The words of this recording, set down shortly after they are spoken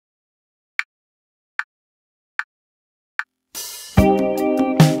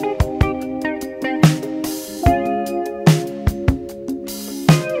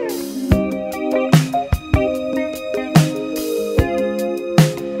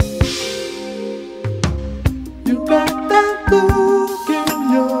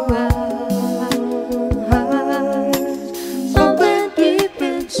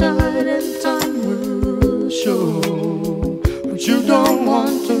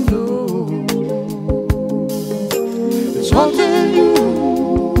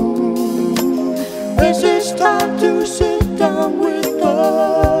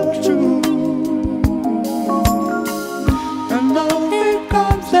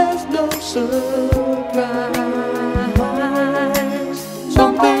surprise.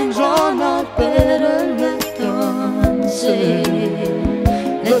 Some things are not better left unsaid.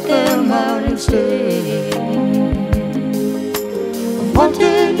 Let them out instead. I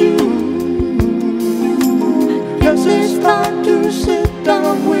wanted you. Guess it's time to sit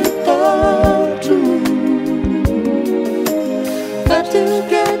down with the truth. Got to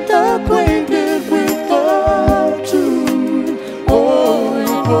get acquainted with the truth. Oh,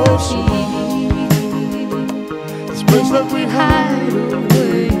 it was she. This place that we hide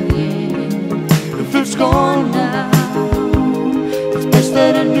away in. If it's gone now, it's best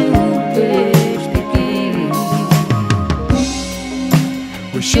that a new page begins.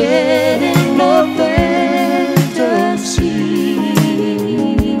 We share